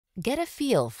Get a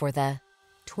feel for the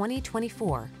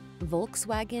 2024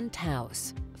 Volkswagen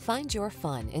Taos. Find your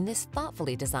fun in this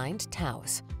thoughtfully designed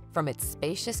Taos. From its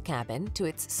spacious cabin to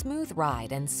its smooth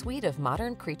ride and suite of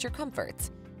modern creature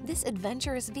comforts, this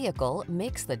adventurous vehicle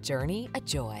makes the journey a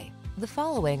joy. The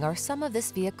following are some of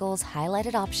this vehicle's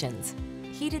highlighted options: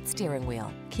 heated steering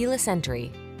wheel, keyless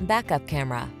entry, backup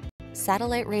camera,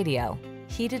 satellite radio,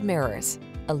 heated mirrors,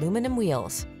 aluminum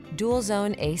wheels, dual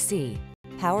zone AC,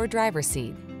 power driver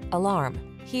seat, alarm,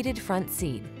 heated front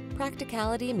seat.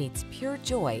 Practicality meets pure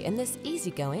joy in this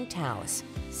easygoing Taos.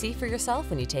 See for yourself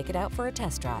when you take it out for a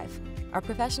test drive. Our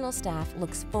professional staff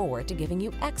looks forward to giving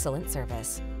you excellent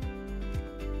service.